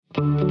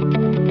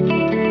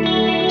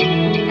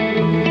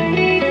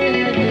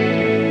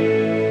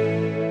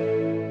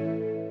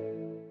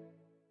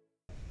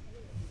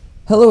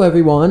Hello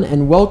everyone,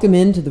 and welcome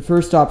into the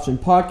First Option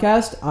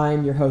Podcast.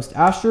 I'm your host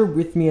Asher.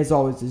 With me as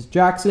always is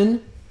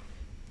Jackson.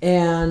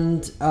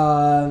 And,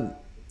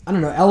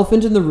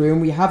 elephant in the room.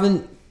 We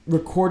haven't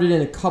recorded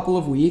in a couple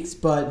of weeks,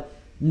 but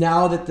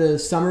now that the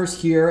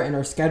summer's here and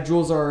our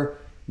schedules are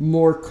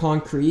more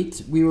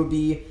concrete, we will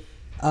be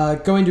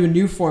going to a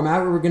new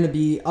format where we're going to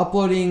be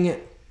uploading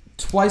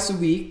twice a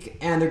week,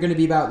 and they're going to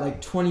be about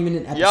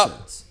 20-minute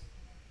episodes. Yep.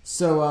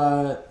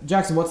 So,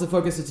 Jackson, what's the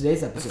focus of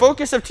today's episode? The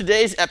focus of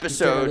today's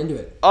episode. Let's get right into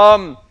it.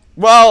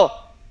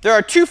 Well, there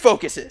are two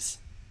focuses,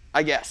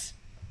 I guess.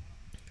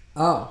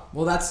 Oh,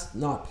 well, that's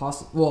not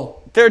possible.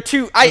 Well, there are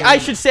two. I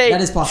should say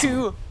that is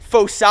possible. Two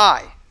foci.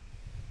 I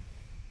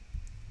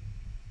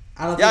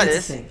don't think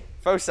it's a thing.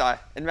 Foci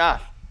in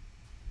math.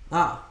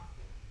 Ah,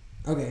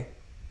 okay.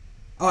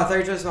 Oh, I thought you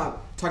were just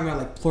talking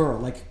about plural,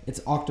 like it's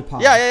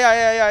octopi.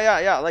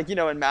 Yeah. Like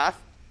in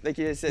math, like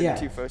you said,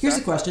 two foci. Here's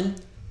a question.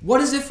 What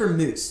is it for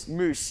moose?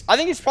 Moose. I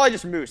think it's probably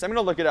just moose. I'm going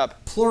to look it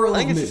up. Plural of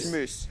moose. I think it's just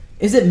moose.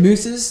 Is it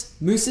mooses?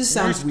 Mooses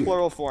sounds moose weird.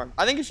 Plural form.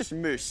 I think it's just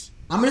moose.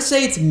 I'm going to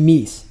say it's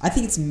meese. I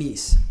think it's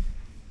meese.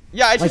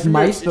 Yeah, it's like just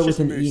mice, moose. but with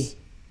an moose. E.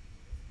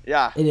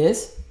 Yeah. It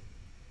is?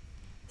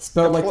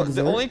 Spelled like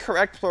the only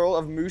correct plural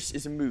of moose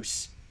is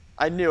moose.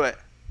 I knew it.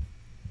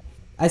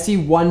 I see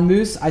one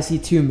moose. I see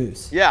two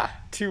moose. Yeah,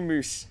 two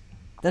moose.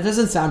 That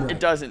doesn't sound right.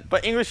 It doesn't.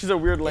 But English is a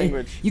weird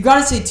language. You got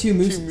to say two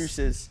mooses. Two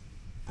mooses.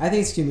 I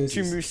think it's two mooses.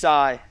 Two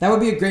moosei. That would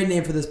be a great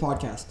name for this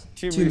podcast.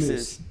 Two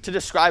mooses. To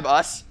describe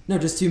us? No,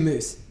 just two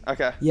moose.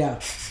 Okay.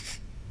 Yeah.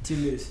 Two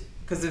moose.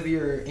 Because of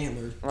your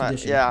antler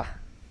condition. Yeah.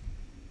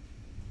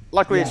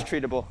 Luckily, it's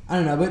treatable. I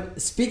don't know,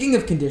 but speaking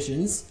of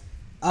conditions,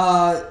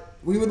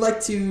 we would like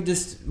to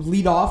just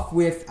lead off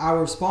with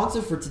our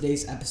sponsor for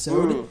today's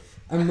episode,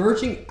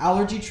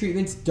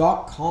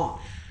 EmergingAllergyTreatments.com.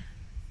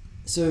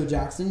 So,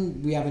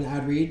 Jackson, we have an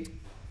ad read.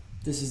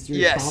 This is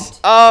your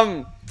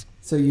prompt.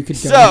 So you could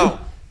go. So,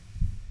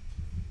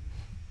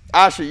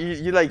 Asher,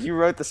 you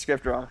wrote the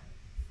script wrong.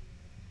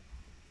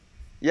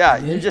 Yeah,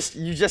 you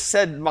just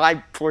said my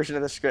portion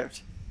of the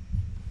script.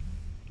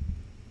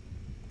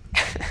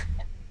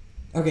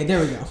 Okay, there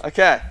we go.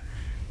 Okay,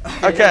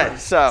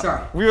 so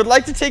sorry. We would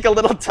like to take a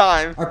little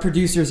time. Our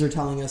producers are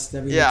telling us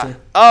that we need to.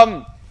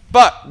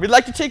 But we'd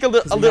like to take a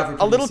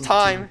little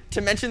time to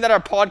mention that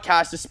our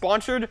podcast is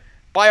sponsored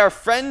by our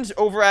friends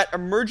over at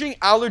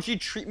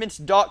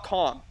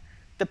EmergingAllergyTreatments.com.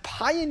 The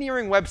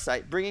pioneering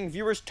website bringing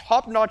viewers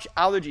top-notch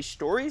allergy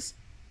stories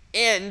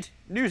and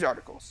news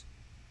articles.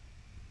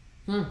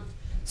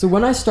 So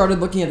when I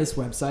started looking at this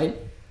website,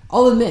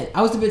 I'll admit,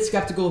 I was a bit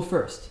skeptical at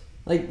first.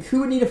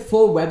 Who would need a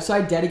full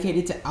website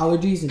dedicated to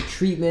allergies and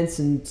treatments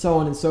and so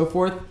on and so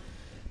forth?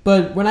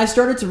 But when I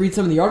started to read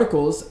some of the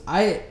articles,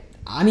 I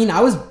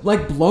was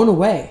blown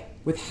away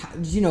with how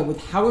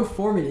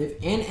informative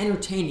and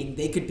entertaining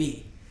they could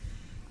be.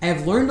 I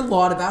have learned a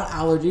lot about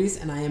allergies,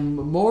 and I am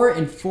more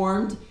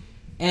informed.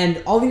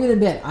 And I'll even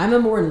admit, I'm a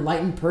more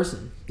enlightened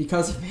person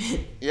because of it.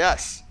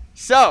 Yes.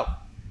 So,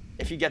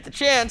 if you get the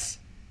chance,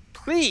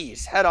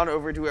 please head on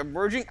over to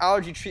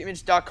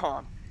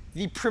EmergingAllergyTreatments.com,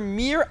 the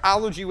premier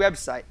allergy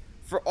website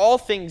for all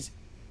things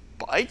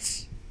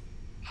bites,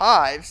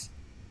 hives,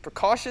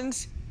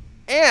 precautions,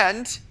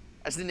 and,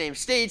 as the name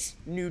states,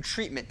 new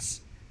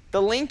treatments.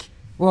 The link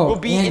will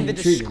be in the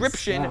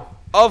description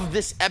of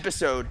this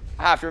episode.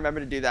 I have to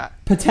remember to do that.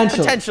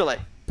 Potentially.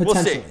 We'll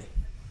see.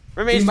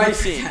 Remains to be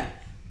seen.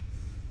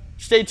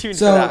 Stay tuned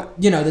for that.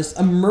 So, this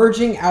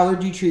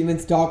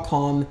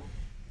EmergingAllergyTreatments.com,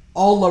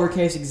 all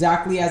lowercase,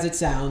 exactly as it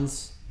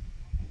sounds.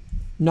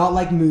 Not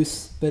like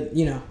moose, but,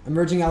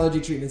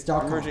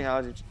 EmergingAllergyTreatments.com. Emerging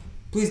Allergy.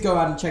 Please go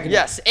out and check it out.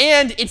 Yes,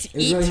 and it's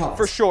EAT really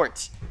for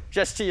short.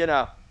 Just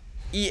to,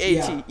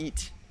 EAT,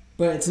 EAT.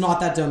 But it's not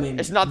that domain name.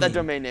 It's not that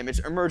domain name.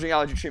 It's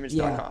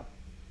EmergingAllergyTreatments.com. Yeah.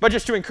 But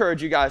just to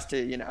encourage you guys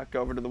to,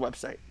 go over to the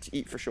website. It's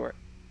EAT for short.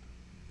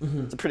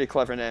 Mm-hmm. It's a pretty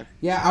clever name.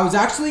 Yeah, I was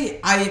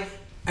actually...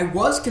 I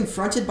was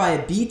confronted by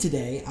a bee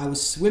today. I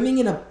was swimming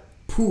in a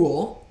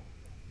pool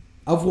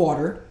of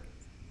water,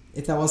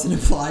 if that wasn't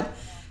implied.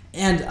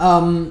 And,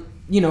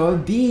 a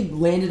bee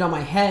landed on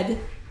my head,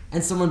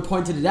 and someone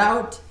pointed it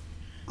out.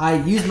 I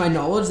used my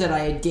knowledge that I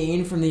had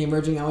gained from the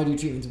Emerging Allergy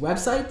Treatments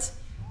website.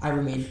 I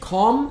remained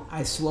calm.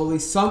 I slowly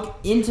sunk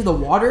into the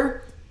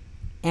water,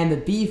 and the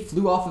bee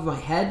flew off of my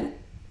head,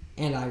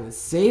 and I was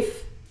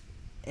safe.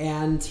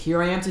 And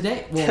here I am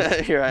today. Well,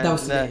 that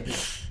was today.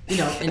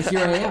 And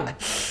here I am.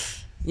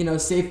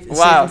 Safe and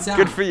sound.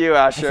 Good for you,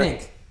 Asher. I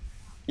think.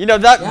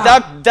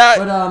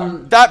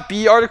 That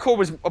bee article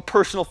was a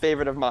personal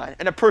favorite of mine,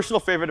 and a personal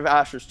favorite of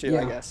Asher's too,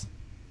 I guess.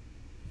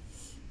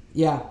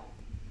 Yeah.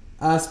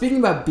 Speaking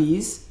about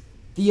bees,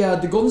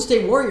 the Golden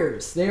State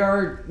Warriors, they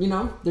are,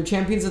 they're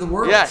champions of the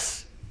world.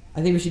 Yes.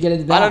 I think we should get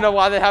into that. I don't know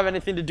why they have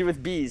anything to do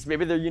with bees.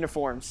 Maybe they're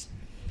uniforms.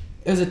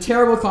 It was a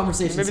terrible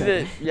conversation.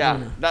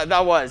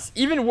 That was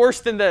even worse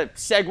than the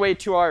segue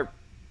to our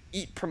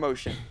EAT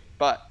promotion,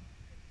 but.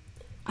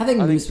 I think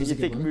Moose was a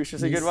good one. You think Moose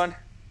was a good one?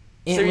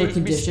 Antler we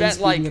conditions. spent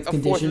like Speaking a of fourth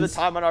of the conditions.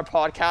 time on our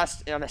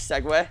podcast on a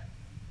Segway.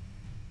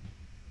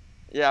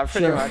 Yeah,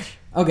 pretty Sure. much.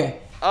 Okay.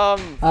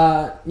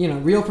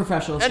 Real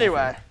professional stuff.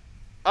 Anyway,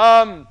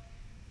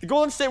 the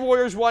Golden State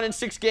Warriors won in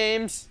 6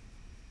 games.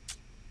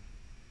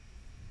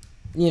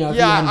 If you Yeah,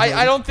 hadn't heard.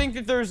 I don't think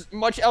that there's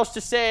much else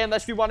to say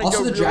unless we want to Also,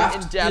 go the really draft.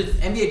 in The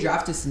depth. NBA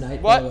draft is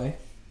tonight. What? By the way.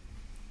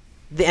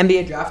 The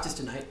NBA draft is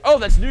tonight. Oh,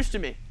 that's news to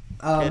me.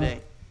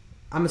 Kidding.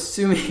 I'm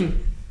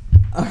assuming.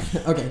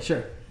 Okay,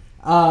 sure.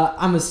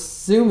 I'm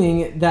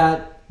assuming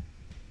that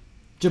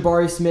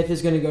Jabari Smith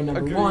is going to go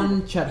number Agreed.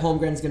 1. Chet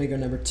Holmgren is going to go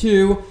number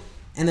 2.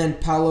 And then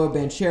Paolo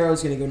Banchero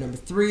is going to go number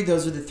 3.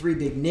 Those are the 3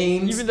 big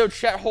names. Even though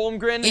Chet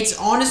Holmgren It's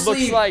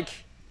honestly looks like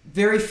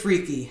very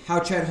freaky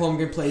how Chet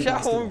Holmgren plays Chet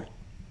basketball.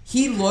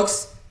 He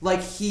looks like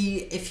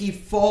if he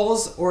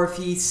falls or if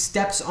he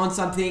steps on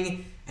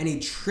something and he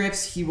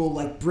trips, he will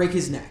like break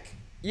his neck.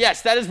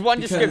 yes, that is one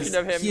Because description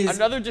of him. he is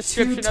Another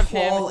description too of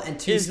tall him and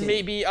too is skinny.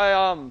 maybe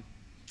a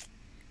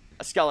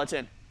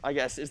skeleton. I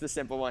guess is the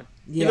simple one.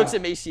 He Yeah. looks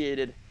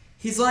emaciated.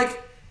 He's like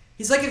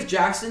if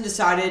Jackson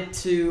decided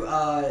to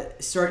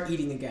start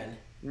eating again,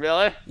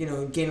 Really?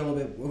 gain a little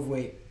bit of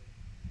weight.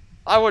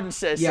 I wouldn't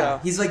say Yeah,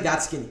 so. he's like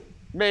that skinny.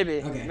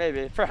 Maybe. Okay.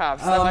 Maybe.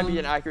 Perhaps. That might be Um,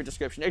 an accurate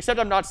description. Except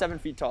I'm not 7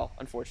 feet tall,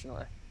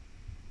 unfortunately.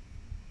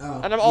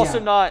 Oh, And I'm also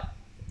yeah. not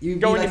You'd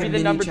going like to be a the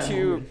mini number Chet 2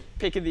 Holmgren.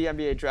 pick in the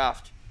NBA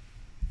draft.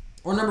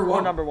 or number 1,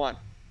 Or number 1.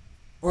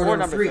 or or number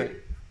number 3, 3.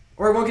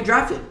 or won't get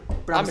drafted.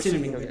 But I'm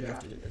assuming he'll he'll get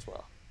drafted as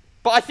well.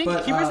 But I think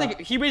But, he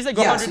weighs like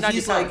yeah, so 190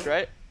 he's pounds, like-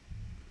 right?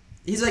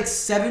 He's like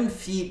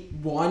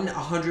 7'1",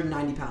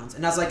 190 pounds,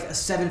 and has like a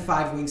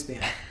 7'5"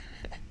 wingspan.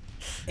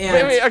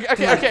 And Wait. Okay.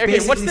 can, like,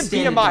 What's basically the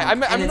stand and BMI? dunk. I'm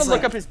And gonna it's, look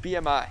like, up his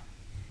BMI.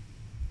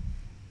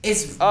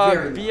 It's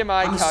very low.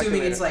 BMI I'm assuming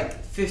calculator. it's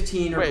like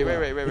 15 or Wait.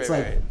 It's Wait.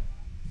 like,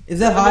 is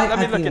that high? Let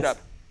me I look think it that's-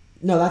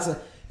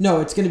 up. No,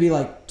 it's gonna be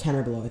like 10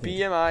 or below. I think.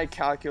 BMI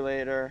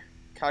calculator.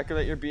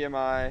 Calculate your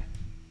BMI.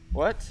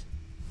 What?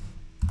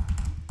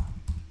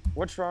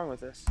 What's wrong with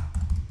this?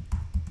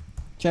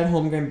 Chet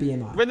Holmgren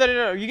BMI. Wait,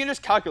 no. You can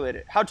just calculate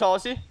it. How tall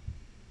is he?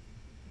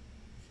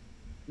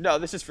 No,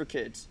 this is for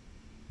kids.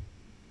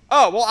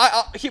 Oh,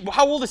 well,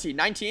 how old is he?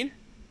 19?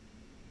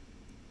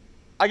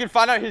 I can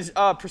find out his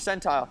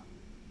percentile.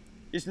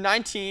 He's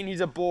 19.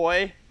 He's a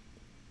boy.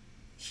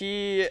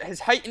 His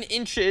height in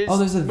inches. Oh,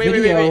 there's a Wait.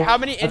 video How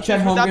many of inches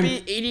Chet would that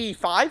Holmgren- be?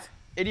 85?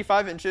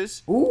 85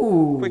 inches.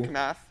 Ooh. Quick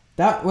math.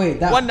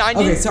 190.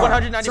 Okay, sorry.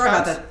 190 sorry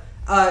about pounds?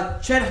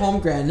 that. Chet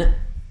Holmgren.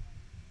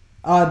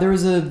 There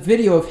was a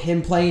video of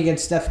him playing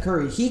against Steph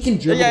Curry. He can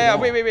dribble. Yeah. the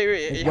ball.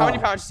 Wait. Like, How many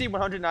wow. pounds is he?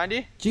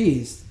 190?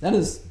 Jeez, that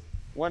is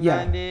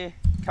 190.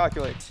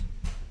 Calculate.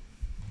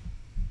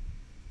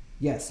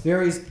 yes,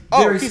 very.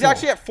 Oh, very he's small.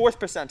 actually at 4th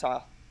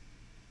percentile.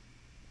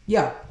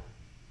 Yeah,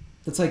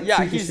 that's like Yeah,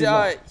 freakishly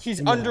low he's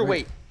in that, underweight.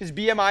 right? His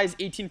BMI is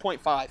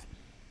 18.5.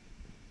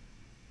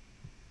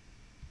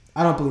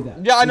 I don't believe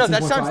that. Yeah, I know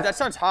 18.5? that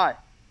sounds high.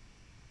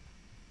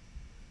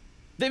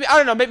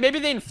 I don't know. Maybe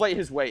they inflate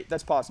his weight.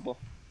 That's possible.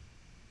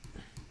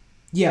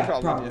 Yeah,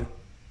 probably probably. do.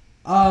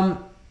 I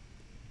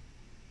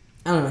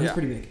don't know. He's Yeah.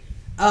 pretty big.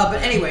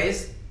 But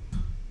anyways,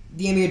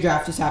 the NBA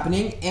draft is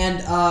happening, and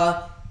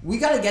we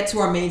got to get to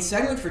our main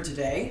segment for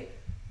today,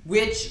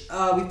 which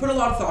we put a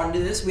lot of thought into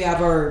this. We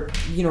have our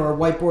our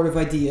whiteboard of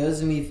ideas,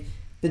 and we've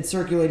been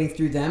circulating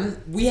through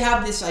them. We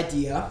have this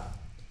idea,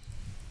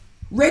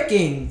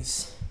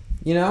 rankings,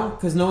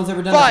 because no one's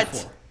ever done that But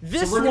before.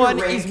 this So we're gonna one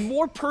rank- is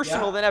more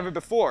personal Yeah. than ever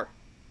before.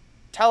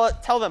 Tell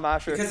them,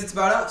 Asher. because it's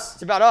about us.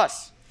 It's about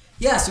us.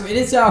 Yeah, so it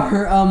is our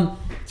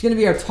it's going to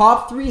be our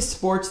top 3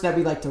 sports that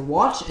we like to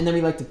watch and then we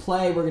like to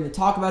play. We're going to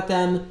talk about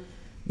them,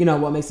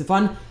 what makes it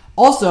fun.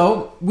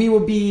 Also, we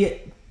will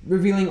be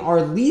revealing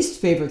our least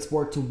favorite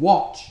sport to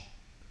watch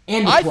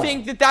and to I play.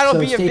 think that'll So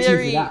be a stay tuned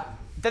very for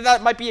that.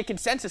 that might be a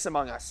consensus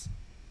among us.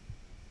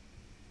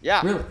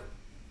 Yeah. Really?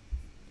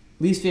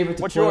 Least favorite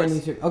to What's play yours? and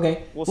least favorite.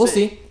 Okay, We'll we'll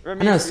see. see. I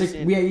Remains know, to be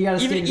seen. you got to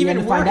stay, you got Even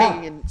to we're find hanging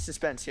out. in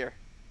suspense here.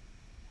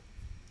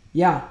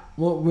 Yeah,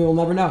 we'll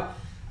never know.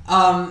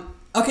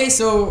 Okay,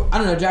 so I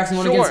don't know, Jackson.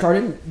 Want to Sure. get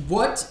started?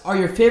 What are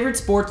your favorite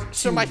sports to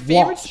So my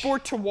favorite watch?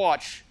 sport to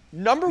watch,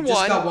 number We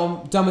just got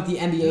one, done with the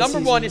NBA. number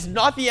season. one is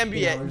not the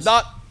NBA, hours.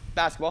 not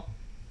basketball.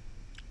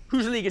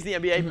 Whose league is the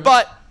NBA? Mm-hmm.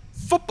 But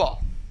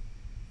football.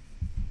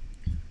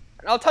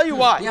 And I'll tell you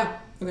why. Yeah.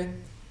 Okay.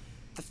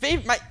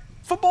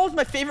 Football is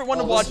my favorite one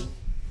to Oh, watch, listen.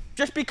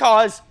 just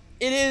because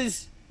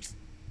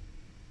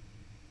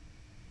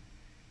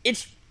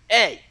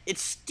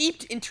it's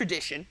steeped in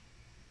tradition.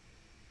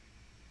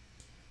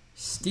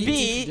 Steeped in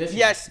B, tradition.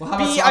 yes. Well, how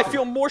about B, I soccer?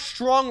 feel more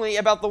strongly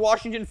about the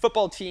Washington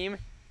football team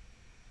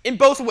in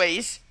both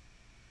ways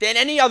than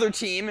any other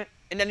team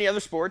in any other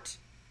sport.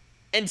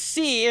 And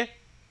C,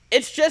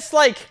 it's just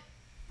like,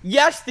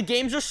 yes, the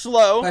games are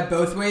slow. By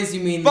both ways,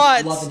 you mean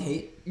But- love and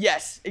hate?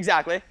 Yes,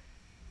 exactly.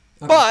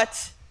 Okay.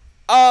 But,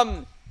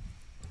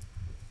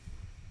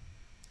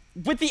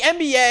 with the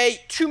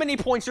NBA, too many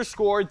points are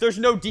scored. There's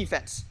no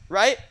defense,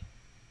 right?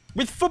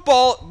 With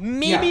football,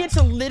 maybe Yeah. it's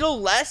a little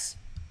less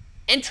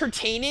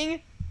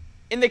entertaining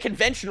in the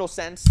conventional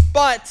sense,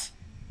 but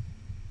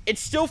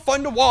it's still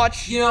fun to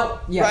watch. Yeah.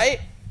 Right?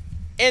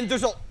 And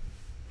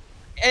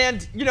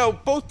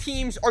both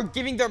teams are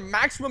giving their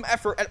maximum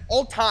effort at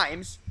all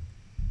times.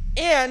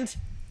 And,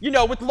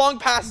 with long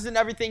passes and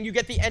everything, you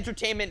get the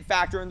entertainment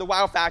factor and the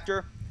wow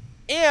factor.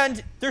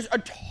 And there's a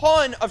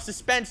ton of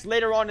suspense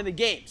later on in the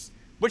games,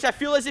 which I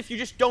feel as if you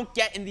just don't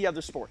get in the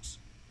other sports.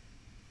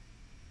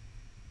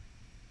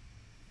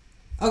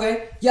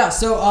 Okay. Yeah.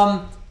 So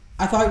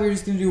I thought we were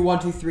just gonna do 1,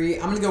 2, 3.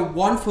 I'm gonna go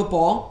 1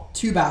 football,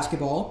 2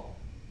 basketball,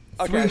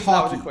 3 hockey.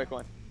 That was a quick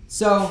one.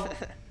 So.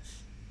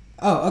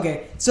 Oh,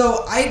 okay.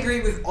 So I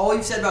agree with all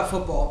you've said about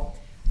football.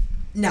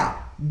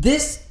 Now,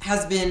 this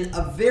has been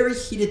a very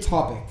heated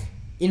topic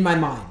in my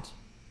mind.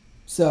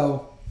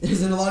 So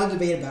there's been a lot of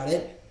debate about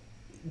it.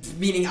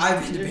 Meaning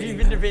I've been debating. You've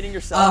been debating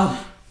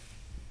yourself.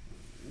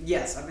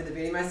 Yes, I've been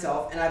debating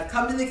myself, and I've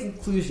come to the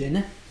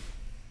conclusion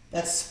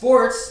that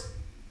sports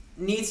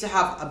needs to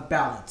have a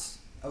balance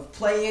of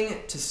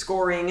playing to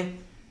scoring,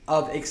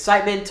 of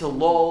excitement to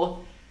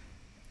lull.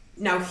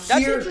 Now That's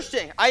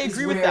interesting. I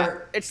agree with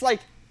that. It's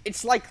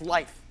like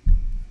life.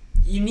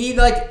 You need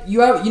we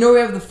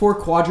have the 4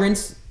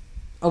 quadrants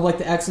of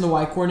the X and the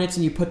Y coordinates,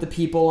 and you put the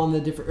people on the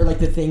different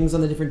the things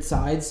on the different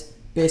sides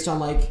based on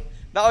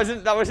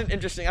That was an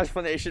interesting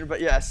explanation,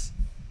 but yes.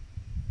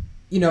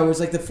 It was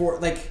the 4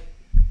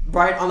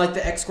 right on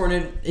the X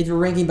coordinate. If you're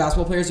ranking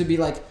basketball players, it would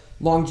be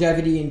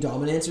longevity and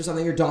dominance or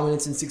something, or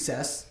dominance and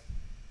success,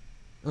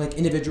 or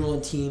individual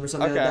and team or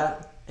something like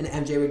that. And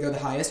MJ would go the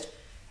highest,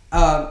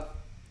 and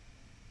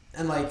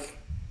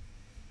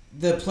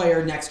the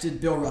player next to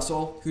Bill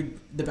Russell, who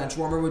the bench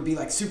warmer, would be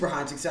super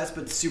high in success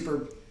but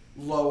super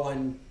low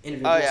on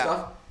individual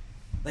stuff,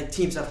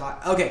 team stuff high.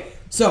 Okay,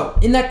 so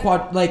in that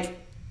quad,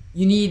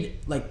 you need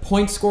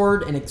points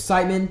scored and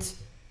excitement,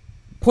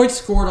 points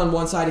scored on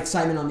one side,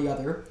 excitement on the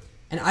other,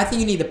 and I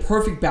think you need the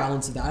perfect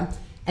balance of that,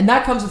 and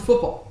that comes with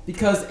football,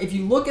 because if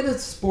you look at a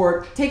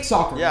sport, take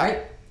soccer,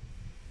 right?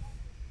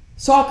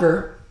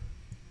 Soccer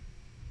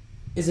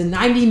is a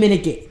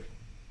 90-minute game.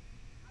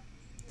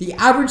 The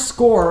average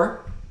score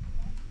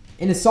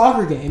in a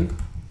soccer game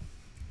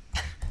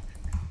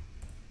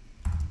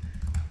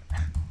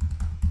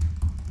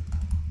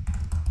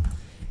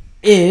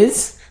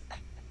is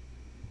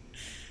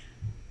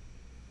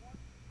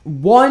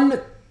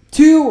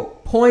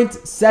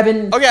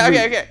 2.7.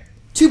 Okay.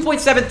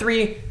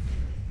 2.73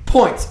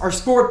 points are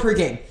scored per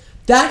game.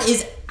 That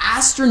is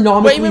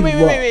astronomically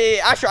low. Wait.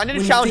 Asher, I need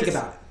to challenge this.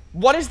 Think about it.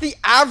 What is the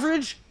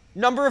average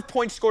number of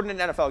points scored in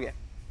an NFL game?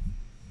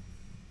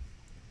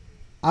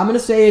 I'm going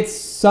to say it's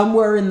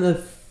somewhere in the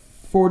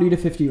 40 to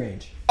 50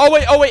 range. Oh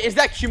wait. Is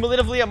that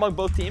cumulatively among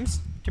both teams?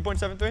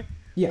 2.73?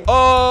 Yeah.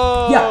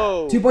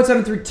 Oh. Yeah,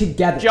 2.73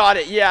 together. Got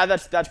it. Yeah,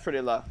 that's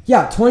pretty low.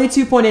 Yeah,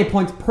 22.8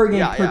 points per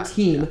game per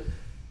team.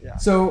 Yeah.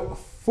 So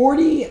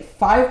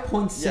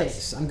 45.6.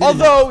 Yes. I'm good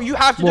Although enough. you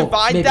have to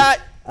divide maybe.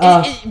 that.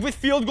 With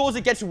field goals,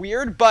 it gets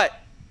weird, but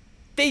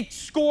they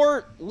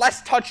score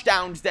less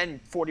touchdowns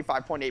than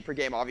 45.8 per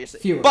game, obviously.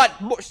 Fewer. But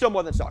still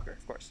more than soccer,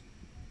 of course.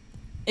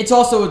 It's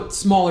also a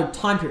smaller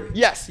time period.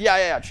 Yes.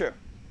 Yeah, true.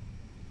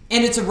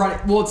 And it's a running.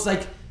 Well,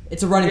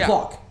 it's a running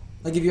clock.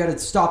 If you had to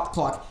stop the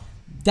clock,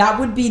 that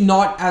would be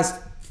not as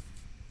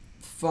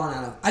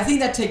fun. I think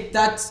that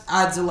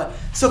adds a lot.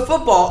 So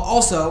football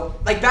also,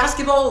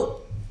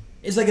 basketball,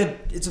 is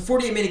it's a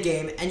 48-minute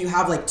game, and you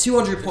have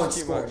 200 points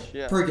scored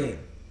per game.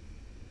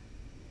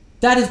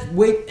 That is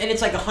and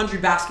it's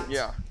 100 baskets.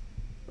 Yeah.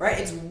 Right?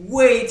 It's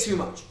way too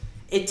much.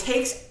 It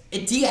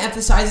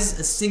de-emphasizes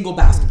a single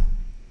basket.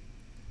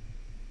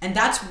 And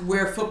that's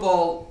where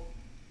football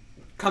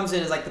comes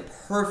in as the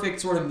perfect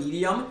sort of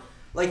medium.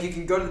 You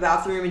can go to the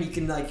bathroom and you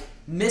can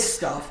miss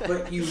stuff,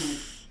 but you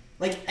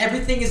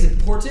everything is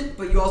important,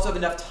 but you also have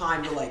enough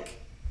time to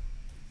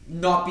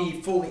not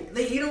be fully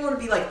you don't want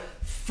to be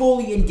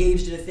fully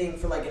engaged in a thing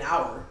for an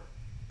hour.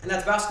 And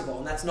that's basketball,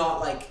 and that's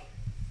not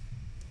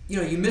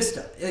you missed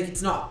it.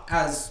 It's not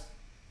as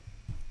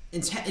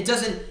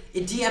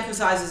it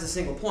de-emphasizes a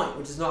single point,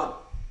 which is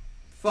not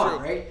fun.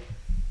 True. Right?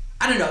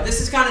 I don't know.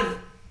 It's kind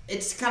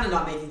of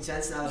not making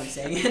sense now that I'm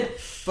saying it,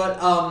 but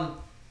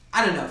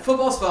I don't know.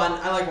 Football's fun.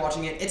 I like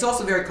watching it. It's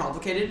also very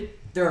complicated.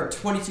 There are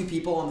 22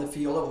 people on the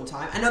field at one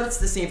time. I know that's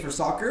the same for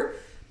soccer,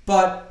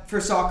 but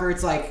for soccer,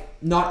 it's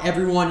not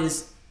everyone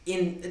is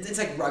in. It's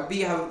like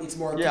rugby, how it's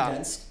more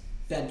condensed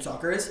than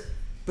soccer is.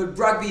 But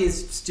rugby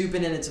is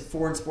stupid and it's a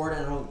foreign sport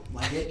and I don't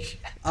like it.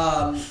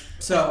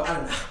 So I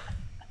don't know.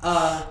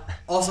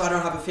 Also, I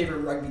don't have a favorite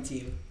rugby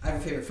team. I have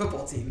a favorite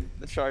football team.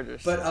 The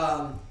Chargers. But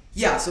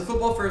so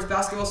football first,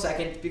 basketball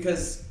second,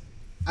 because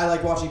I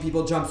like watching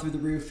people jump through the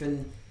roof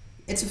and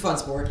it's a fun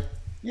sport.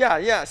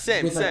 Yeah,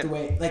 same. With same. the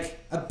way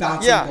a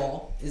bouncing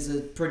ball is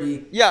a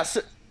pretty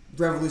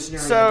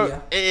revolutionary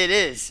idea. It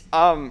is.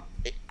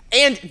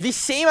 And the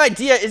same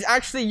idea is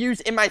actually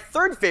used in my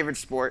third favorite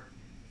sport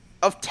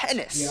of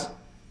tennis. Yeah.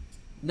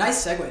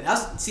 Nice segue.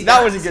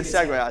 That was a good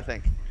segue, I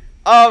think.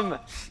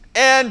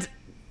 And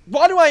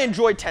why do I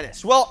enjoy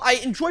tennis? Well, I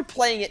enjoy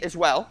playing it as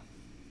well,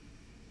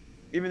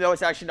 even though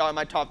it's actually not in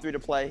my top 3 to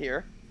play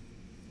here.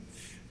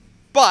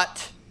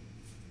 But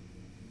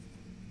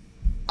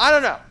I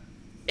don't know.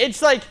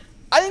 It's like,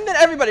 I think that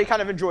everybody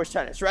kind of enjoys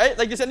tennis, right?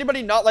 Like, does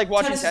anybody not like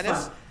watching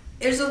tennis?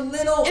 There's a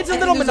little. It's a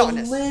little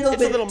monotonous.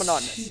 It's a little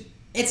monotonous.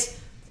 It's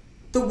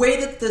the way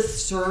that the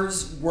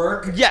serves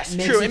work. Yes,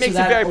 makes true. It It makes so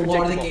it that very a lot of the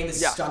predictable. game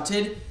is Yeah.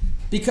 stunted.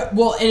 Because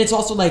and it's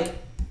also like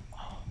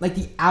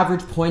the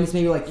average point is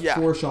maybe like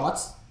 4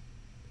 shots.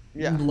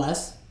 Yeah.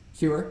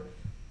 Fewer.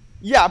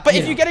 Yeah, but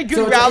if know. you get a good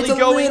So rally it's a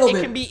going, little it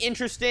bit- can be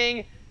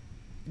interesting.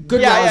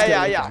 Good rallies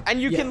Yeah. good,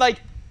 And you yeah. can,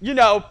 like, you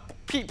know,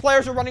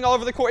 players are running all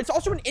over the court. It's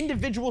also an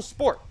individual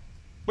sport,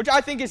 which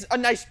I think is a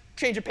nice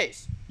change of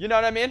pace. You know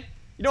what I mean?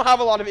 You don't have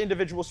a lot of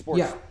individual sports.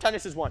 Yeah.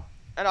 Tennis is one,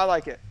 and I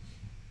like it.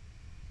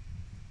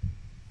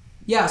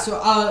 Yeah, so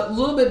a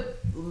little bit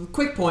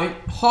quick point.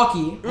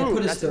 Hockey, I Ooh, put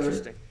as that's third.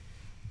 interesting.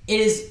 It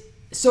is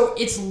so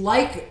it's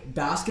like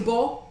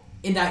basketball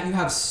in that you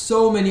have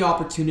so many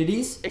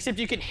opportunities, Except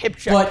you can hip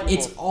check but people.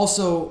 it's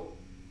also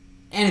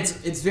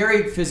it's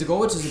very physical,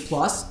 which is a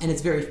plus, and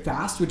it's very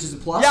fast, which is a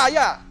plus.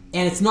 Yeah.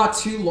 And it's not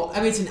too long. I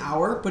mean, it's an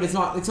hour, but it's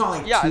not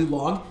like Yeah. too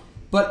long.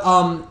 But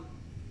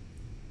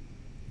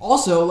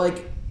also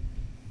like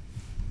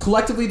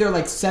collectively they're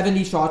like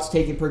 70 shots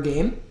taken per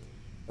game,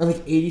 or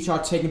like 80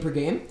 shots taken per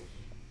game,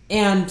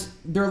 and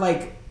they're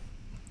like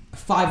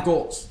 5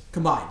 goals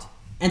combined.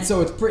 And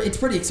so it's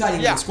pretty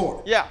exciting Yeah. to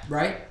score. Yeah.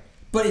 Right?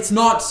 But it's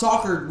not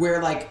soccer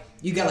where like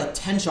you get like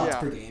 10 shots Yeah.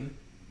 per game.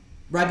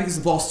 Right? Because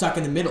the ball's stuck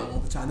in the middle all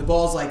the time. The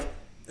ball's like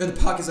or the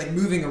puck is like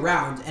moving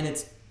around and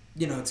it's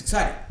it's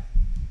exciting.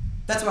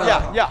 That's why I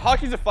like hockey. Yeah,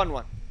 hockey's a fun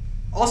one.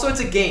 Also it's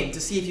a game to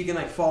see if you can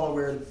like follow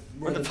where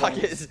Where the ball puck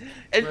is.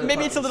 Where the Maybe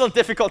puck it's a is. little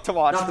difficult to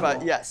watch, Not the but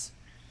ball. yes.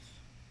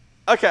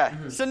 Okay,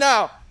 so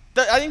now,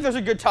 I think those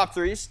are good top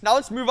threes. Now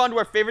let's move on to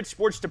our favorite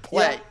sports to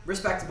play. Yeah,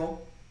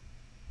 respectable.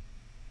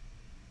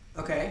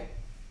 Okay.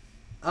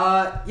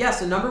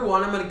 So number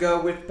 1 I'm going to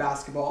go with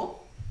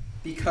basketball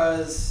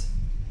because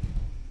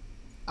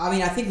I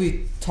mean, I think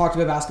we've talked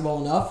about basketball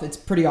enough. It's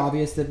pretty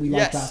obvious that we like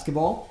Yes.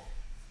 basketball.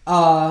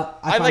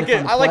 I like find it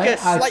fun to I like play. a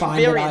slight find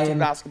that variant I of am,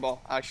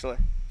 basketball, actually,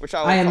 which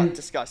I I am- will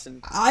discuss.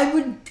 I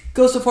would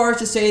go so far as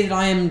to say that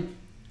I am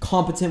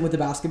competent with the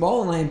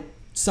basketball and I am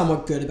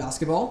somewhat good at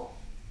basketball.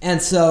 And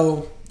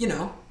so,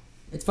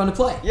 it's fun to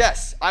play.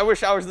 Yes, I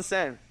wish I was the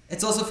same.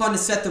 It's also fun to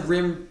set the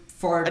rim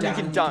far And down.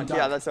 you can dunk.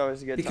 Yeah, that's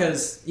always a good time.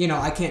 because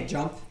I can't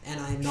jump and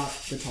I'm not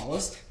the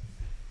tallest.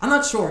 I'm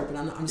not short, but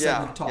I'm just like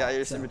not tall. Yeah, you're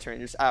just so. in between.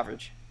 You're just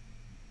average.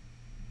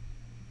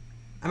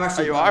 I'm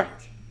actually. Oh, you above are?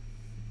 average.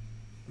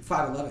 I'm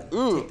 5'11".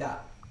 Ooh. Take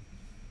that.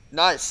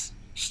 Nice.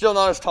 Still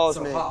not as tall as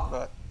So me, hot.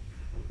 but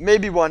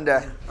maybe one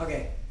day.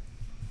 Okay.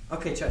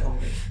 Okay, Chet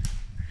Holmgren.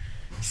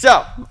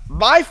 So,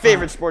 my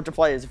favorite sport to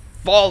play is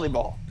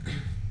volleyball.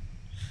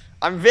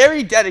 I'm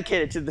very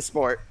dedicated to the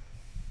sport.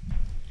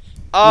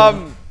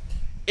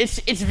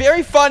 It's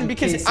very fun In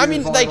because case I your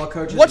mean, volleyball like,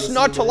 coach is what's listening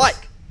not to to this.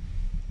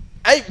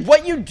 like?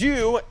 What you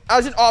do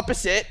as an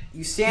opposite.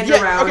 You stand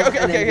around.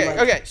 and then you, like,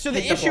 Okay. So the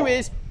hit issue ball.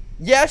 is,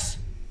 yes,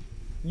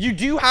 you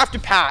do have to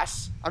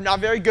pass. I'm not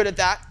very good at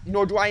that,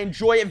 nor do I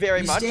enjoy it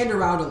very you much. stand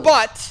around a little.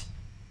 But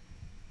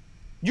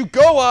you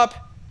go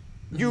up,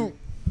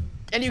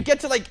 and you get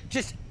to like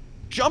just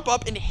jump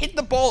up and hit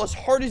the ball as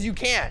hard as you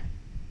can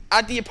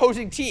at the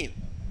opposing team.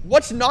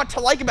 What's not to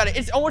like about it?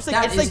 It's almost like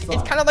That is fun.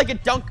 it's kind of like a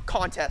dunk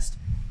contest,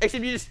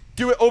 except you just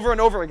do it over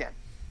and over again.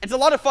 It's a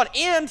lot of fun,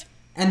 and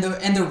and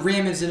the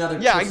rim is another.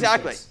 yeah, person's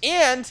exactly. face.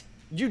 And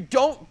you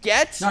don't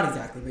get Not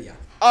exactly, but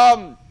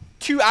yeah.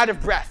 too out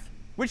of breath,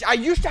 which I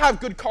used to have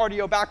good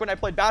cardio back when I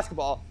played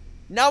basketball.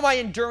 Now my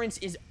endurance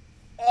is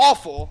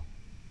awful,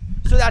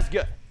 so that's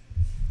good.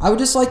 I would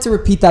just like to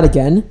repeat that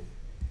again.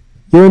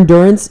 Your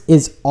endurance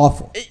is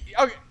awful.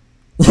 Okay.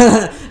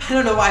 I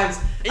don't know why I was.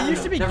 It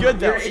used to be good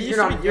though. It used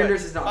to be Your good.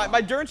 endurance is not. My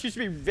endurance used to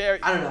be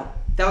very. I don't know.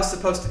 That was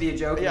supposed to be a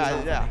joke. and it's Yeah,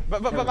 not yeah. funny.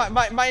 But Never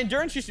mind. my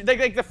endurance used to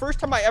like the first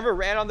time I ever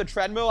ran on the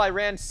treadmill, I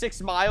ran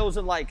 6 miles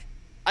in like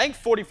I think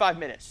 45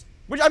 minutes.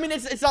 Which I mean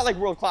it's not like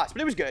world class,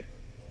 but it was good.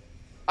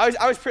 I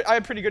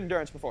had pretty good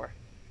endurance before.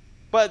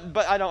 But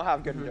I don't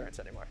have good endurance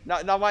anymore.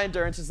 Now my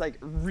endurance is like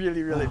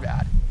really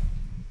bad.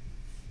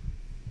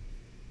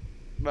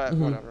 But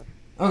whatever.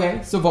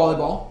 Okay, so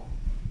volleyball.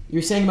 You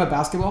were saying about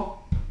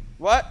basketball?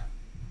 What?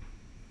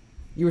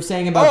 You were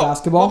saying about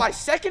basketball? Well, my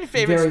second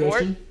favorite sport.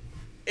 variation.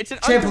 It's an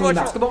Trampoline unconventional-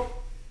 basketball?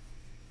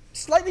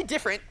 Slightly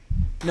different.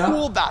 No?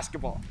 Pool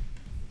basketball.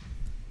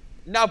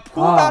 Now,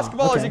 pool Ah,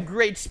 basketball is okay. a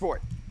great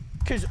sport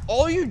because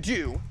all you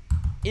do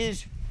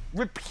is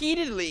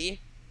repeatedly,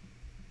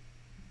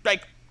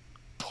 like,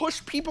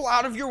 push people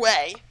out of your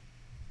way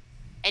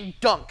and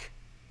dunk.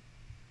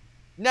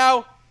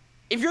 Now,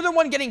 if you're the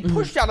one getting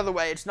pushed out of the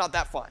way, it's not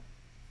that fun.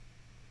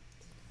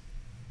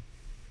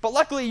 But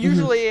luckily,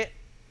 usually,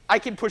 I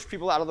can push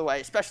people out of the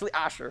way, especially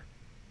Asher.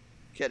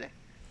 Kidding.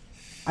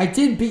 I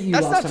did beat you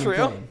That's last not time true. we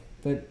played,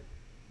 but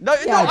No,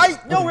 Yeah,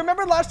 okay.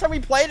 remember last time we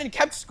played and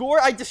kept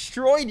score? I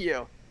destroyed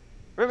you.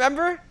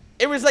 Remember?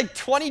 It was like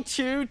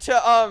 22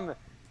 to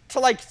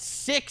like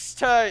 6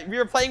 to we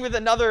were playing with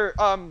another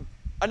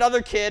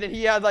kid and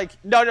he had like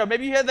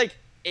maybe he had like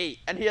 8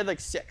 and he had like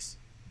 6.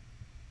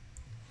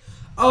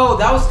 Oh,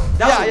 that was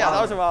Yeah, a yeah, while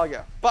that was a ago. while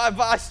ago. But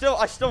I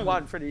still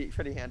won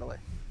pretty handily.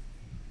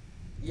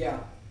 Yeah.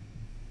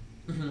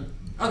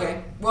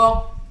 Okay.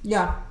 Well,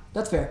 yeah,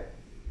 that's fair.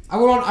 I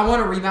want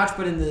a rematch,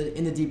 but in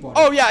the deep water.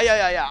 Oh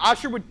yeah.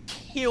 Asher would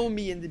kill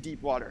me in the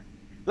deep water.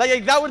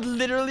 Like that would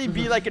literally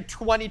be like a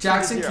 22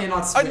 Jackson to 0.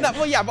 cannot swim.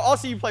 Well, yeah, but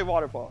also you play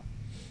water polo.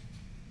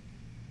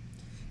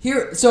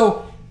 Here,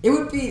 so it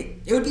would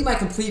be my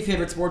complete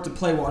favorite sport to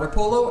play water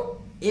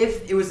polo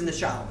if it was in the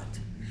shallow end.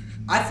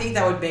 I think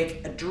that would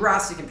make a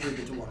drastic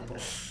improvement to water polo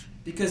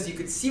because you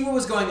could see what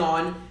was going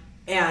on,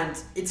 and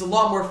it's a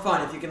lot more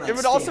fun if you can like. It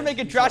would also make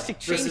a drastic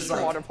change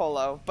to water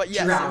polo, but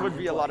yes, it would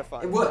be a lot of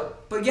fun. It would,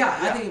 but yeah,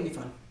 I think it'd be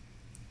fun.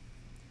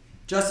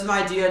 Just an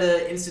idea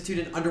to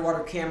institute an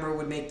underwater camera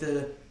would make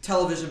the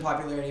television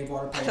popularity of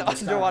water polo.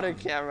 Underwater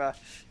camera.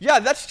 Yeah,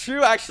 that's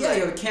true actually. Yeah,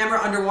 you have a camera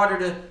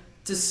underwater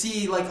to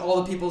see like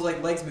all the people's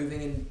like legs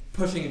moving and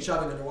pushing and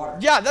shoving underwater.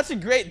 Yeah, that's a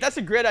great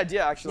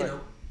idea actually. You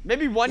know?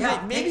 Maybe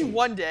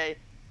one day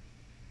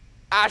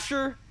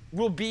Asher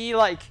will be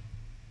like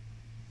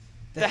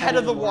the head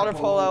of the water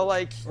polo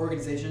like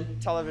organization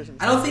television.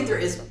 I don't think there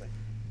is.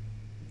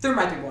 There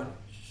might be one.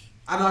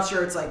 I'm not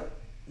sure it's like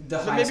the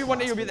highest. So maybe one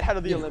day you'll be the head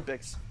of the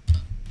Olympics.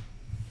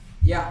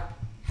 Yeah,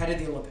 head of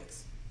the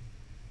Olympics.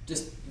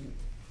 Just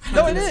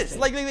no, it is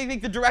like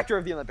the director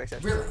of the Olympics.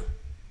 Actually. Really?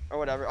 Or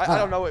whatever. I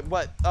don't know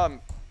what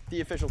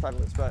the official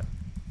title is, but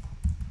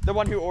the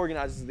one who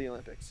organizes the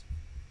Olympics.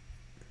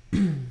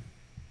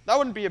 That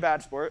wouldn't be a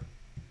bad sport.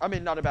 I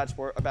mean, not a bad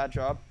sport, a bad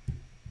job.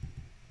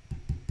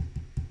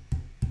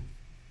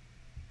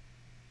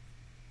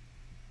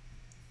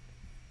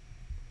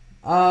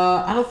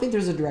 I don't think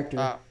there's a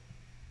director.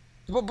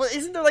 But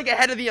isn't there like a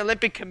head of the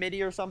Olympic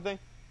Committee or something?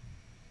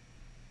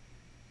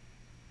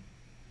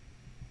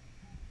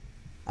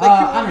 Like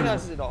who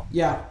organizes it all?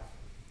 Yeah.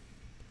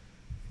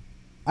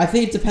 I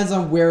think it depends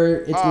on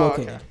where it's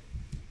located. Okay.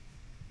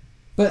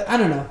 But I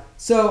don't know.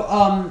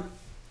 So,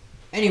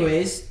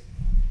 anyways,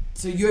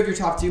 so you have your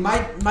top two.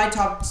 My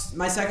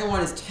second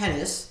one is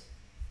tennis,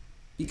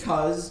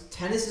 because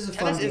tennis is a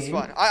fun game. Tennis is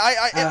fun.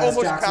 I almost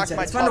cracked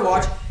my. It's fun to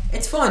watch.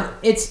 It's fun.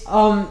 It's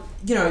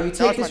you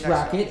take this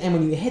racket and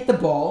when you hit the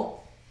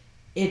ball,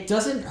 it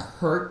doesn't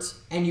hurt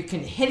and you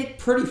can hit it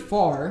pretty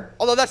far.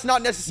 Although that's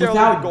not necessarily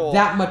the goal.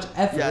 Without that much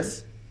effort.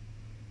 Yes.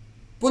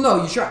 Well,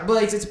 no, you shot,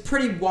 but it's a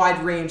pretty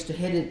wide range to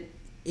hit it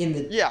in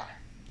the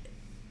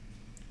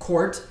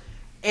court,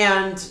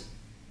 and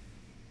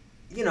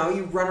you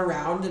run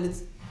around and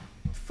it's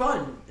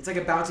fun. It's like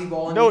a bouncy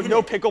ball. And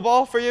no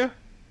pickleball for you.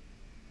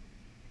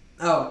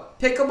 Oh,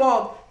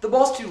 pickleball. The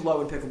ball's too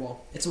low in pickleball.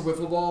 It's a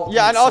wiffle ball.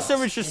 Yeah, and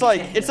also it's just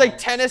like it's like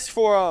tennis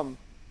for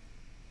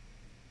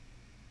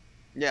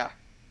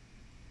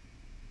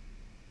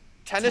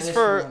Tennis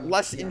for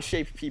less in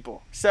shape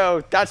people.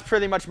 So that's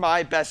pretty much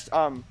my best.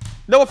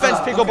 No offense,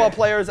 pickleball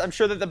players. I'm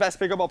sure that the best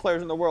pickleball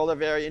players in the world are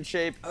very in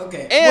shape.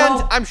 Okay. And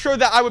I'm sure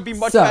that I would be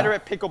much better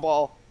at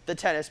pickleball than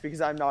tennis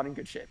because I'm not in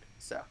good shape.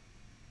 So.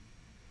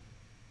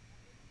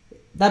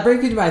 That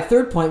brings me to my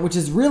third point, which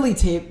is really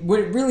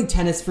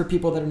tennis for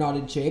people that are not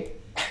in shape.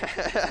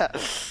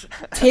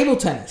 Table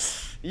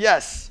tennis.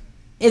 Yes.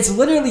 It's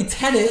literally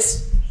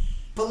tennis,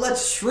 but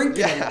let's shrink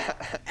it.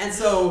 And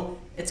so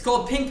it's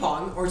called ping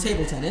pong or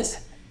table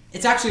tennis.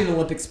 It's actually an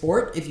Olympic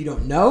sport, if you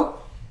don't know.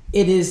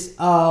 It is.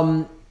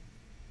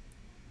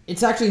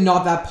 It's actually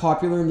not that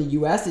popular in the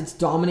U.S. It's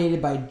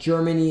dominated by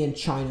Germany and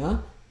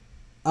China,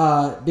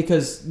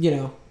 because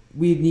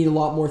we need a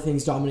lot more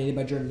things dominated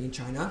by Germany and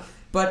China.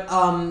 But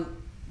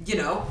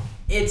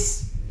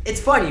it's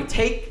fun. You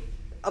take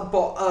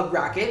a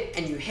racket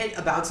and you hit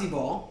a bouncy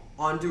ball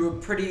onto a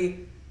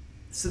pretty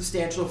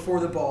substantial for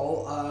the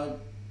ball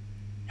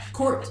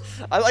court.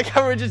 I like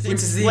how we're just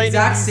explaining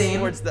these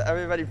sports that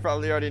everybody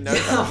probably already knows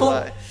how to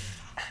play.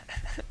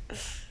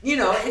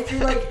 If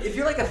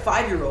you're like a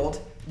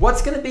 5-year-old,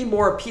 what's going to be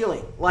more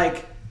appealing?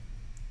 Like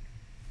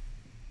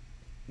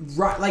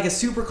a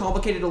super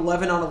complicated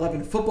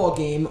 11-on-11 football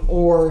game,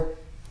 or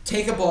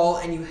take a ball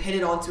and you hit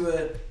it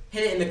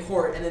in the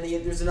court, and then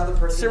there's another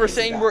person. So we're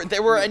saying they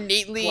were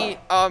innately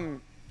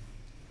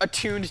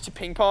attuned to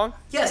ping pong?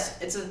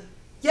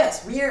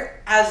 Yes, we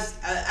are as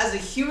a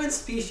human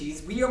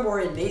species, we are more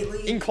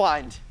innately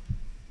inclined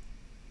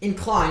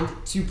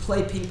to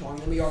play ping pong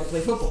than we are to play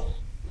football.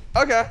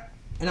 Okay.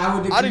 And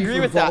I'd agree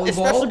with that,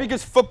 especially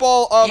because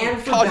football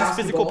causes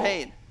physical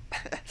pain.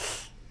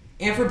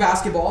 And for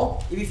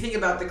basketball, if you think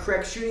about the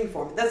correct shooting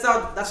form, that's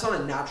not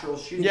a natural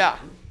shooting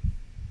form.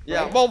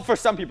 Yeah. Right? Well, for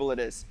some people it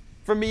is.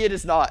 For me, it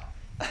is not.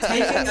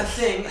 Taking a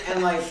thing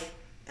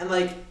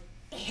and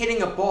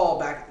hitting a ball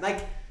back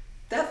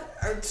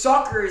that.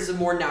 Soccer is a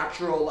more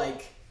natural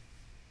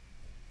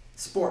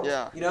sport.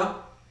 Yeah.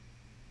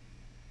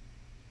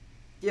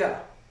 Yeah.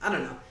 I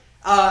don't know.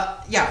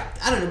 I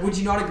don't know. Would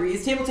you not agree?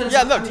 Is table tennis?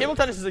 Yeah, no. Table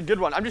tennis is a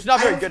good one. I'm just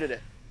not very good at it.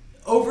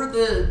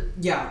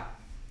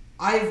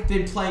 I've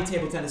been playing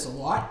table tennis a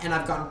lot, and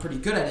I've gotten pretty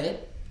good at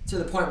it to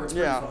the point where it's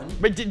pretty fun.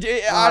 But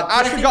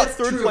Asher got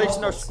third place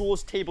in our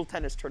school's table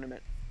tennis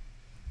tournament.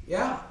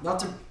 Yeah, not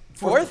to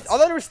fourth. I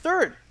thought it was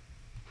third.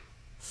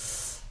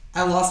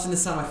 I lost in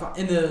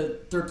the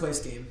third place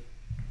game.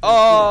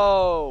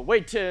 Oh, I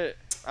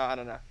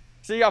don't know.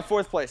 So you got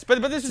fourth place,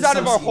 but this is out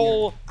of our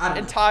whole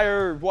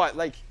entire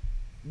like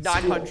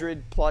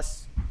 900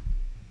 plus.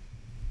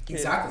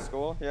 Exactly.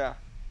 School, yeah.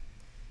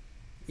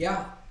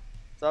 Yeah.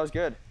 So that was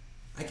good.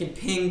 I can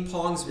ping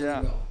pongs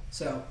really well.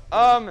 So.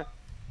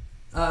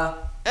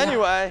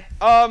 Anyway,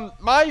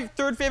 my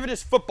third favorite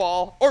is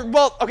football,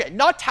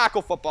 not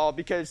tackle football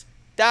because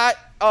that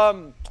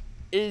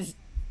is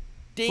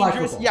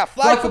dangerous.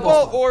 Flag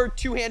football or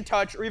two-hand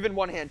touch or even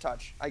one-hand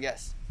touch, I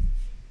guess.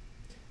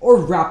 Or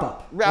wrap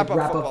up. Wrap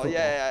up football.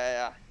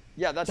 Yeah.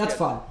 Yeah, that's good.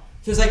 fun.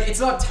 So it's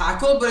not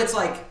tackle, but it's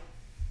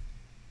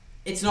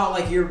not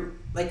like you're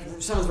like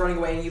someone's running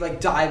away and you like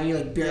dive and you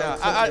like barely. Yeah,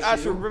 I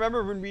actually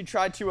remember when we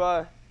tried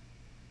to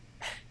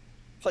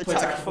play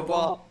tackle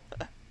football.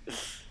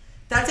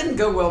 That didn't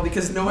go well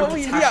because no one.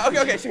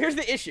 Okay. So here's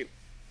the issue.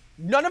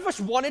 None of us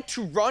wanted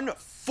to run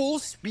full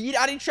speed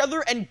at each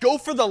other and go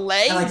for the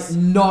legs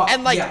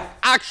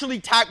actually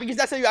tackle, because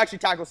that's how you actually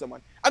tackle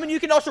someone. I mean, you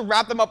can also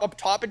wrap them up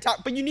top and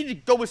but you need to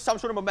go with some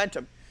sort of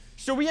momentum.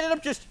 So we ended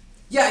up just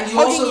and you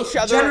hugging also each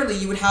other. Generally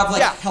you would have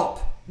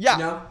help. Yeah.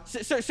 You know?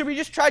 So we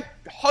just tried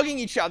hugging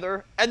each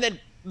other and then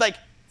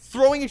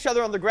throwing each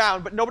other on the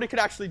ground, but nobody could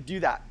actually do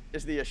that.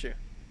 Is the issue.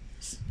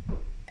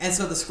 And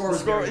so the score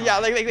was very high. Yeah,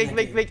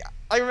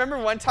 I remember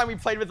one time we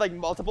played with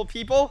multiple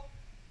people,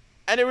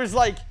 and it was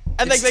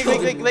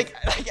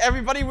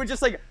everybody would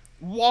just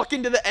walk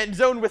into the end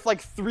zone with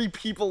 3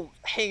 people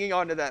hanging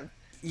onto them.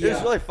 It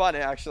was really funny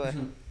actually.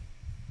 Mm-hmm.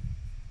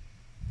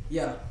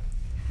 Yeah.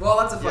 Well,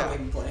 that's a fun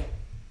game to play.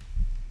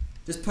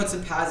 Just put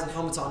some pads and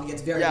helmets on. It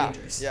gets very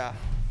dangerous. Yeah.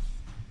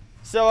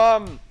 So I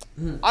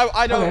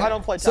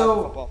don't play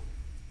tackle football.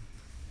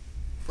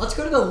 Let's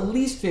go to the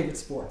least favorite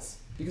sports,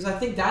 because I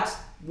think that's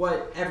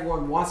what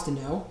everyone wants to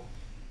know.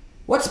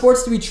 What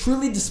sports do we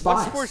truly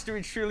despise? What sports do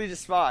we truly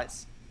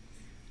despise?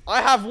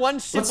 I have one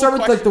simple Let's start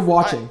with question. the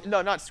watching.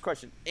 No, not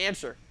question.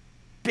 Answer.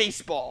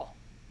 Baseball.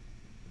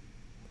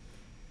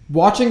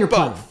 Watching or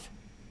playing?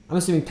 I'm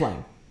assuming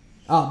playing.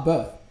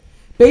 Both.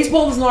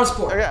 Baseball is not a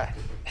sport. Okay.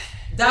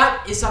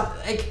 That is something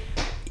I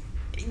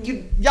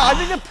think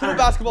that pool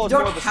basketball is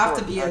more of a sport. You don't have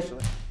to be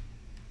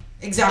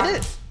Exactly. It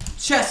is.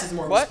 Chess is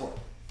more of a sport.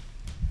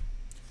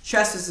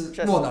 Chess is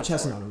not a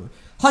sport.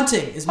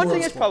 Hunting is more of a sport.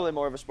 Hunting is probably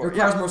more of a sport. It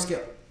requires more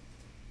skill.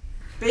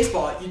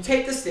 Baseball, you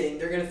take this thing,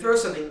 they're going to throw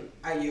something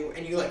at you,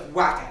 and you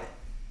whack at it.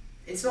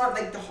 It's not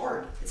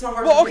hard. It's not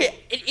hard to do.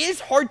 It is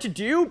hard to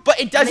do, but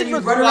it doesn't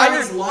require... Run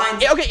around these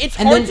lines. It's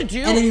hard to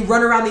do. And then you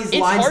run around these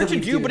lines. It's hard to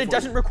do, but it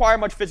doesn't require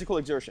much physical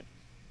exertion.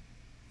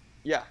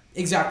 Yeah.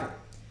 Exactly.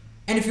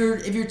 And if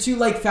you're too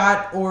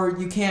fat, or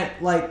you can't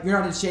you're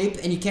not in shape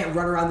and you can't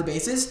run around the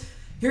bases,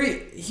 here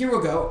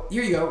you go.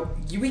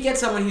 We get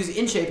someone who's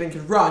in shape and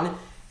can run,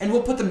 and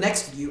we'll put them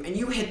next to you, and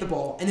you hit the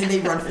ball, and then they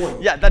run for you.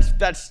 Yeah,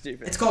 that's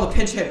stupid. It's called a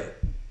pinch hitter.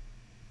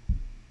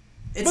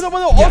 What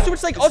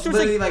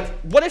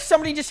if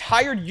somebody just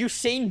hired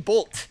Usain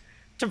Bolt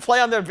to play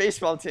on their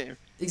baseball team?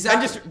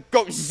 Exactly. And just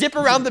go zip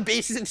around the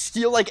bases and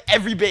steal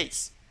every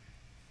base.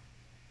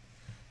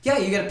 Yeah,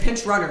 you get a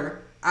pinch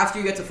runner after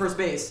you get to first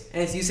base,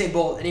 and it's Usain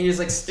Bolt, and he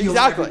just steals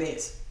every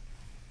base.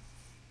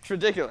 It's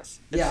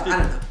ridiculous.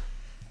 I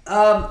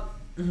don't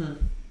know.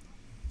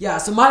 Yeah,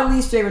 so my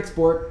least favorite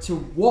sport to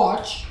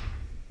watch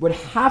would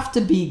have to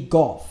be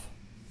golf.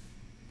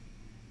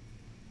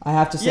 I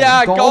have to say,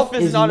 golf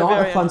is not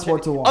a fun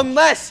sport to watch.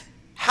 Unless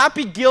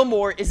Happy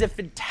Gilmore is a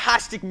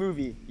fantastic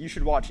movie. You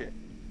should watch it.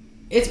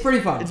 It's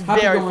pretty fun.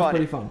 Happy Gilmore's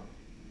pretty fun.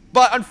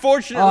 But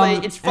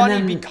unfortunately, it's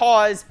funny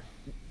because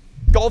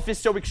golf is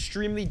so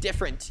extremely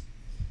different.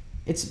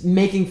 It's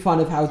making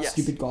fun of how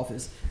stupid golf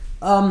is.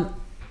 And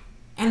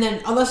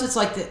then, unless it's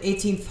the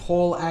 18th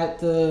hole at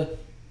the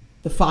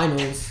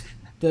finals,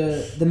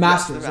 the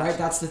Masters, right?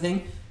 That's the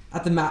thing.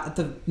 At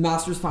the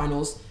Masters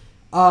finals.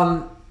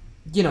 Then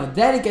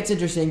it gets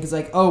interesting because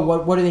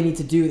what do they need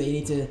to do? They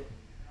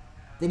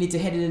need to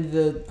hit it into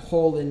the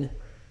hole in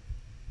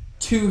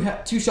two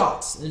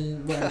shots,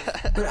 and but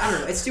I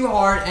don't know. It's too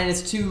hard and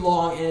it's too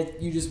long, and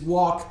you just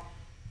walk.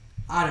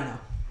 I don't know.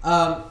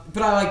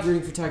 But I like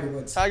rooting for Tiger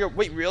Woods.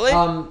 Wait, really?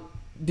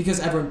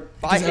 Because everyone.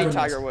 I hate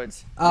Tiger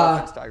Woods. No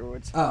offense, Tiger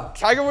Woods.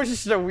 Tiger Woods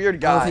is just a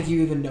weird guy. I don't think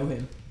you even know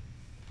him.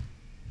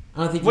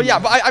 I don't think. Well, yeah,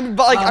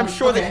 I'm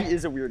sure that he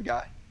is a weird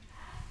guy.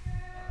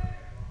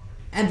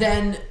 And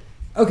then,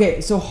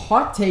 okay, so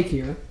hot take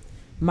here.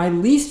 My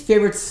least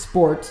favorite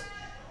sport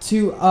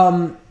to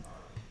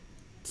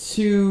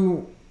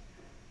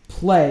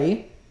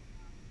play.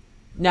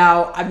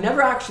 Now, I've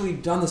never actually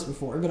done this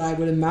before, but I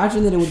would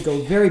imagine that it would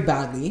go very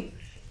badly.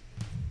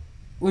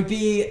 Would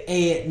be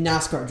a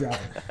NASCAR driver.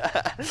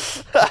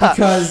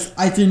 Because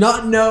I do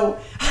not know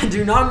how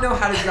to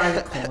drive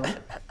a car.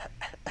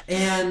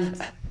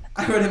 And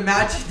I would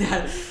imagine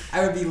that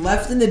I would be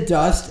left in the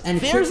dust and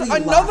there's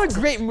another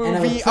great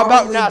movie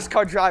about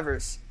NASCAR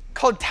drivers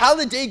called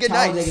Talladega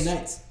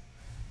Nights.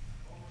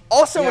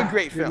 Also a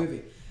great film.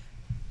 Movie.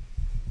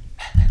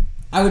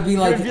 I would be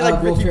like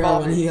Will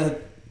Ferrell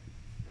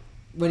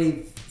when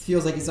he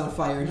feels like he's on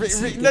fire. And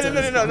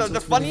No. The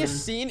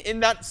funniest scene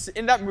in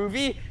that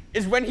movie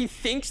is when he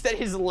thinks that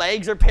his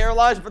legs are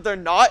paralyzed, but they're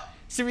not.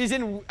 So he's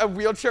in a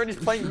wheelchair and he's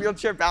playing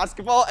wheelchair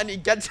basketball, and he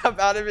gets up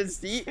out of his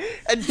seat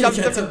and jumps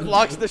up and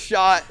blocks the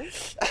shot.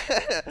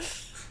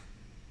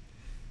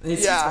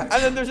 Yeah,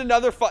 and then there's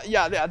another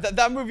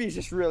that movie is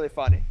just really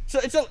funny. So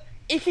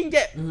it can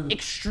get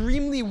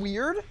extremely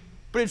weird,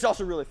 but it's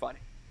also really funny.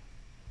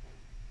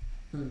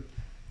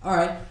 All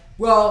right.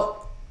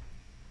 Well,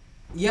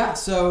 yeah.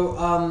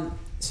 So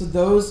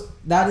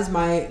that is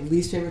my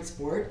least favorite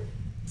sport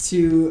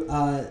to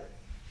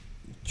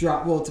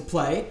to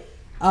play.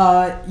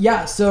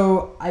 Yeah.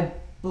 So I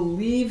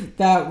believe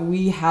that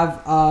we've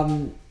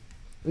kind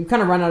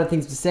of run out of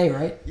things to say,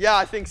 right? Yeah,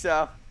 I think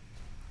so.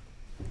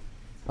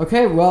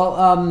 Okay.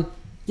 Well.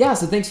 Yeah.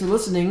 So thanks for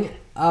listening.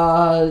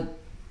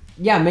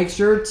 Yeah. Make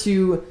sure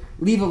to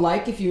leave a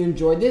like if you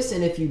enjoyed this,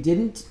 and if you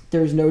didn't,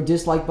 there's no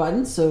dislike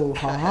button, so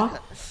haha.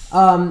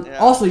 Yeah.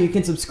 Also, you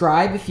can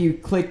subscribe if you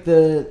click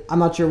I'm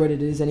not sure what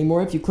it is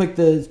anymore, if you click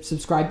the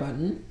subscribe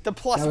button. The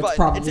plus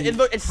button. It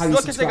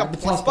looks like a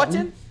plus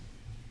button.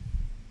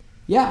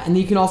 Yeah, and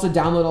you can also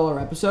download all our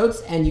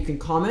episodes, and you can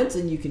comment,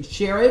 and you can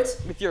share it.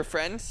 With your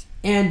friends.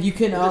 And you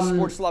can...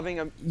 sports-loving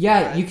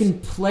friends. You can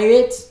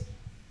play it.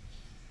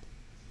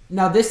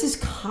 Now, this is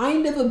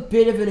kind of a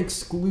bit of an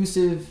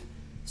exclusive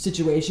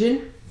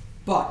situation,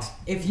 but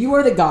if you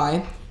are the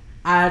guy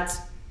at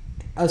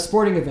a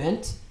sporting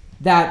event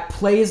that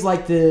plays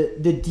like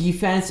the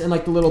defense and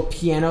like the little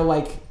piano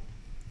like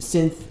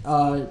synth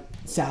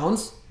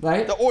sounds,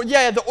 right? The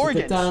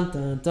organs. Dun,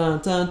 dun, dun,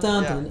 dun,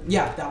 dun, dun.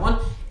 Yeah, that one.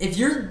 If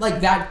you're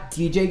like that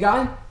DJ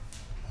guy,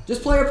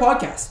 just play our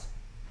podcast.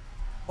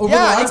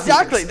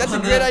 Exactly. That's a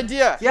great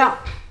idea. Yeah.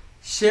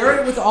 Share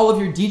it with all of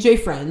your DJ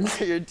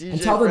friends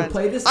and tell them to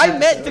play this episode. I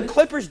met the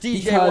Clippers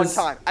DJ one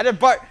time at a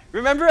bar.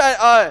 Remember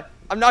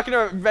I'm not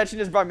going to mention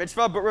his bar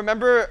mitzvah, but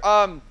remember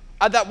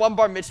at that one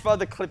bar mitzvah,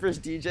 the Clippers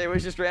DJ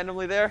was just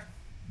randomly there?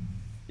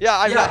 Yeah,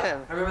 I met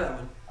him. I remember that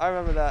one. I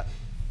remember that.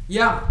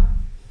 Yeah.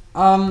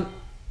 All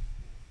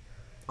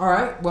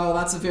right. Well,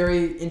 that's a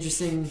very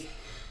interesting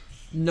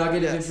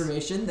nugget of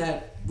information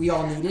that we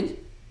all needed.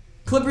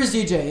 Clippers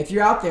DJ, if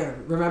you're out there,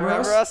 remember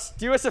us?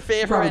 Do us a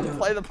favor and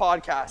play the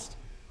podcast.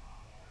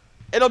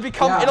 It'll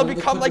become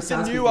like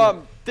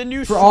the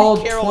new for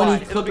Sweet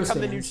Caroline. It'll become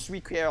the new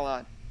Sweet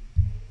Caroline.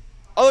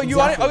 Oh, you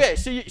want it? Okay,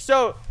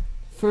 so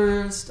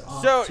first.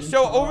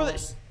 So over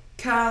this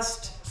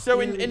cast.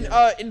 So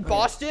in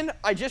Boston,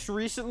 I was just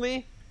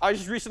recently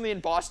in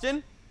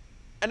Boston,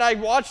 and I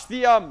watched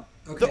the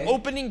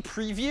opening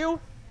preview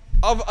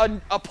of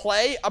a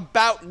play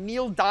about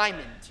Neil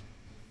Diamond,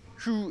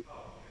 who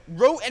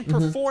wrote and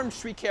performed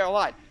Sweet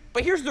Caroline.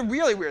 But here's the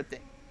really weird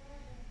thing.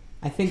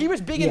 I think he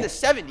was big in the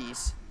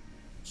 70s.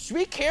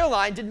 Sweet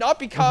Caroline did not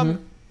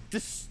become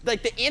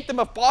the anthem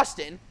of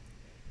Boston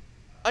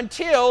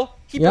until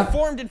he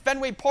performed in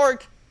Fenway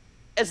Park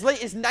as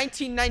late as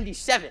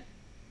 1997,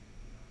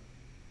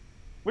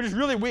 which is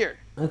really weird.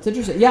 That's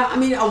interesting. Yeah, I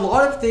mean, a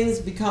lot of things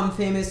become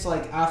famous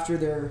like after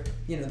their,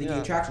 they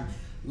gain traction,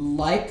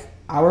 like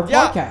our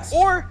podcast,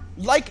 or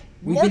like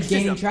we've Marxism.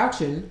 been gaining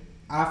traction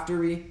after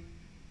we.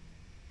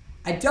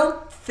 I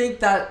don't think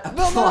that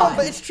applies. No,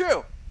 but it's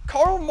true.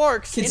 Karl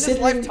Marx, in his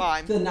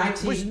lifetime,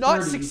 was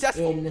not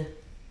successful.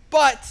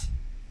 But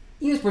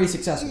he was pretty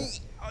successful.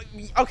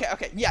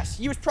 Okay, yes.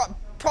 He was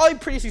probably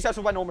pretty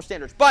successful by normal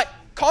standards. But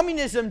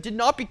communism did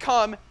not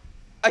become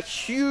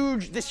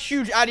this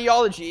huge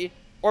ideology,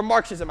 or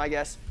Marxism, I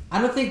guess. I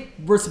don't think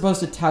we're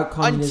supposed to tout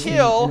communism in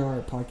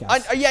our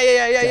podcast.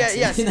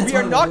 Yes. We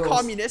are not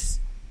communists.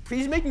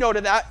 Please make note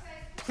of that.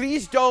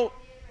 Please don't.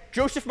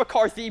 Joseph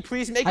McCarthy,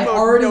 please make note of that. I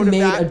already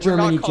made a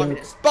Germany joke.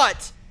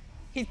 But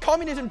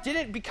communism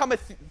didn't become a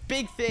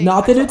big thing.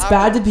 Not that it's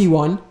bad to be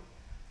one,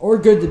 or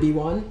good to be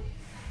one.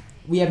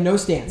 We have no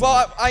stance.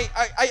 Well,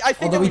 I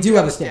think we do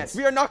have a stance.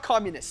 We are not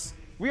communists.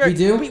 We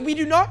do? We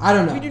do not. I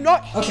don't know. We do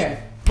not.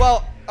 Okay.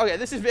 Well, okay.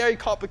 This is very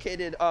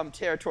complicated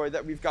territory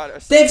that we've got.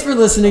 Thanks for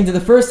listening to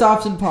the First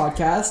Option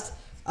podcast.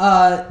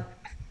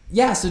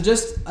 So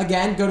just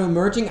again go to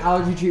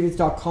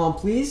emergingallergytreatments.com,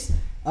 please,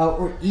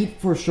 or EAT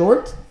for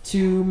short,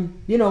 to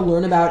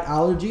learn about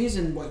allergies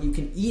and what you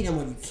can eat and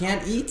what you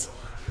can't eat.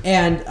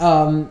 And,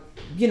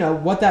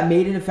 what that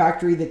made in a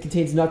factory that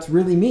contains nuts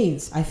really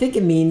means. I think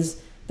it means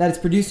that it's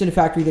produced in a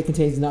factory that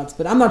contains nuts,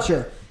 but I'm not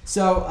sure.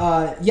 So,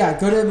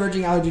 go to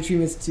Emerging Allergy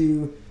Treatments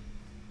to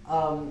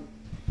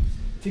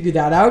figure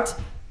that out.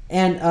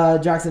 And,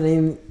 Jackson,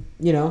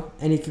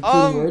 any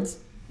concluding words?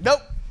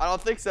 Nope, I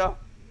don't think so.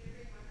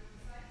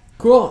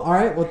 Cool. All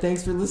right. Well,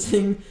 thanks for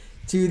listening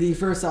to the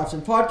First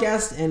Option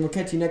podcast, and we'll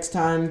catch you next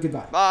time.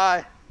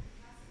 Goodbye.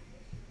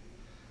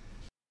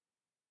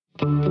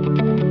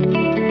 Bye.